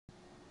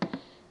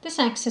This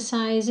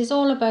exercise is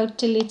all about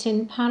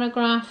deleting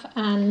paragraph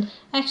and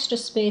extra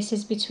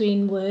spaces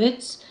between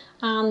words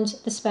and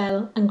the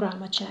spell and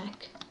grammar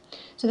check.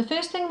 So the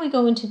first thing we're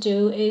going to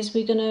do is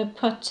we're going to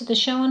put the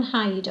show and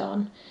hide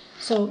on.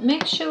 So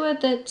make sure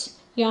that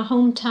your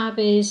home tab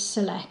is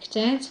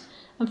selected,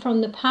 and from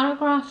the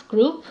paragraph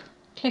group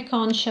click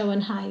on show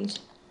and hide.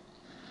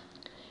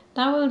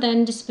 That will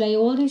then display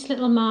all these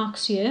little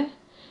marks here.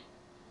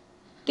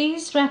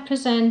 These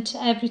represent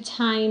every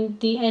time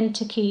the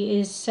enter key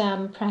is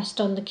pressed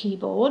on the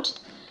keyboard,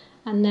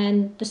 and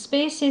then the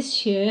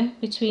spaces here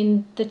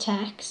between the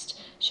text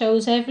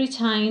shows every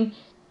time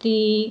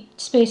the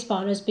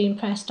spacebar has been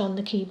pressed on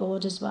the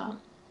keyboard as well.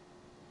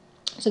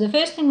 So the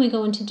first thing we're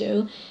going to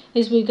do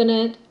is we're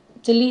going to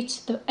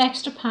delete the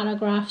extra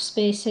paragraph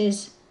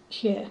spaces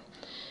here.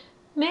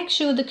 Make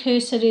sure the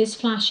cursor is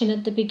flashing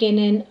at the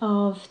beginning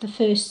of the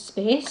first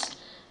space,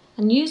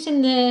 and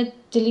using the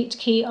delete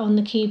key on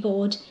the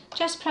keyboard,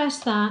 just press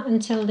that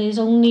until there's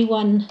only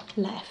one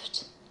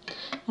left.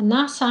 And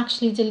that's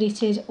actually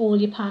deleted all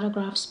your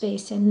paragraph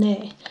space in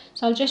there.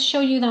 So I'll just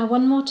show you that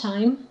one more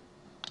time.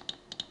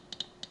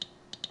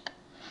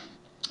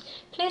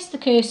 Place the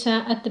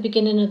cursor at the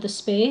beginning of the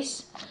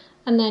space,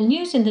 and then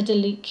using the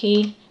delete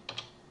key,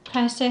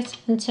 press it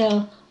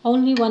until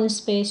only one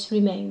space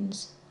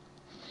remains.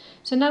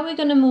 So now we're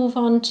going to move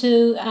on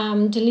to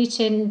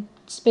deleting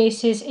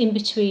spaces in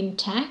between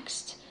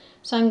text.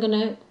 So I'm going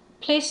to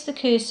place the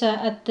cursor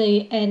at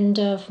the end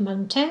of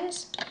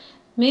mountains.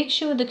 Make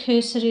sure the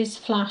cursor is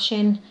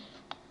flashing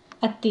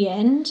at the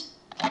end,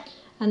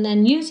 and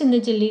then using the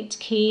delete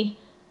key,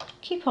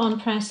 keep on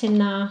pressing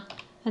that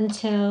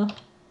until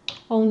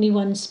only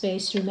one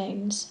space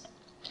remains.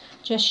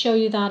 Just show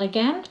you that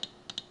again.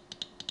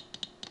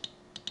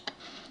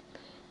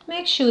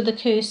 Make sure the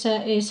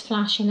cursor is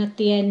flashing at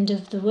the end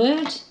of the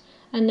word,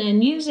 and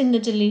then using the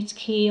delete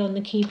key on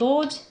the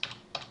keyboard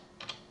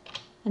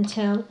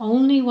until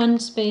only one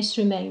space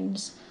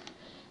remains.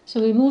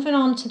 So we're moving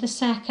on to the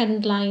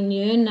second line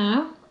here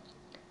now.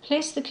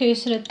 Place the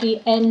cursor at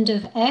the end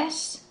of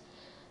S,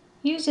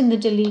 using the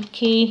delete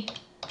key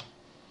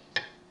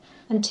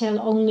until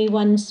only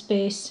one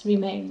space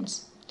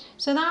remains.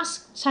 So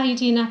that's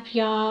tidying up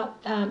your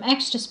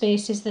extra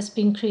spaces that's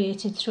been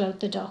created throughout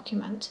the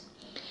document.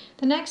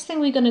 The next thing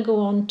we're going to go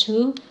on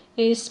to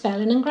is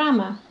spelling and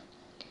grammar.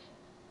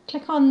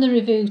 Click on the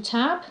Review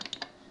tab,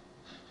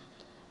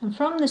 and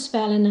from the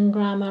Spelling and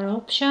Grammar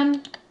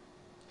option,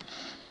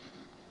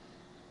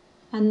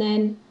 and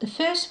then the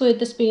first word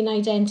that's been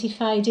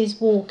identified is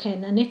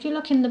walking, and if you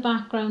look in the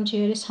background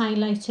here, it's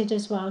highlighted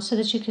as well so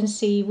that you can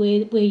see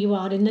where you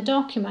are in the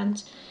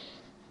document.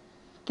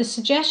 The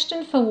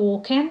suggestion for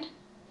walking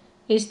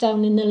is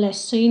down in the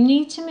list, so you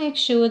need to make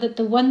sure that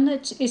the one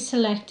that is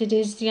selected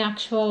is the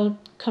actual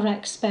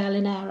correct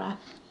spelling error.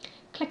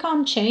 Click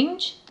on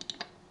change,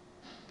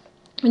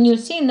 and you'll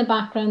see in the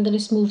background that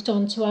it's moved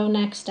on to our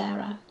next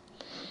error.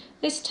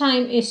 This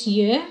time it's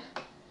year.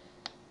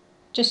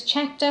 Just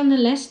check down the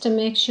list and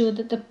make sure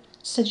that the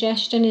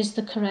suggestion is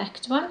the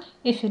correct one.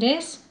 If it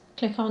is,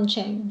 click on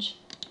change.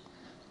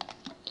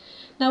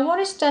 Now what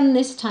it's done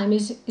this time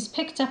is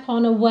picked up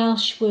on a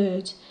Welsh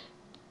word.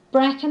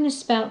 Brecon is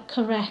spelt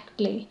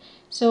correctly,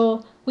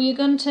 so we're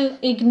going to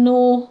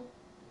ignore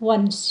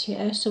once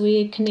here, so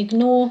we can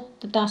ignore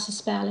that that's a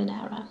spelling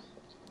error.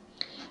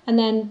 And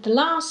then the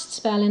last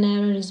spelling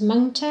error is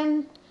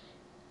mountain.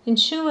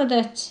 Ensure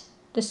that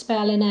the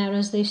spelling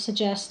errors they've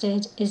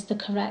suggested is the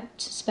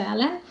correct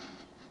spelling,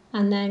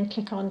 and then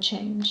click on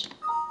change.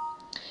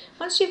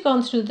 Once you've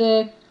gone through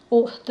the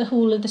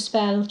whole of the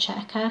spell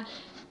checker,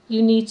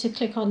 you need to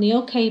click on the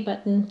OK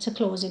button to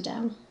close it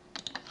down.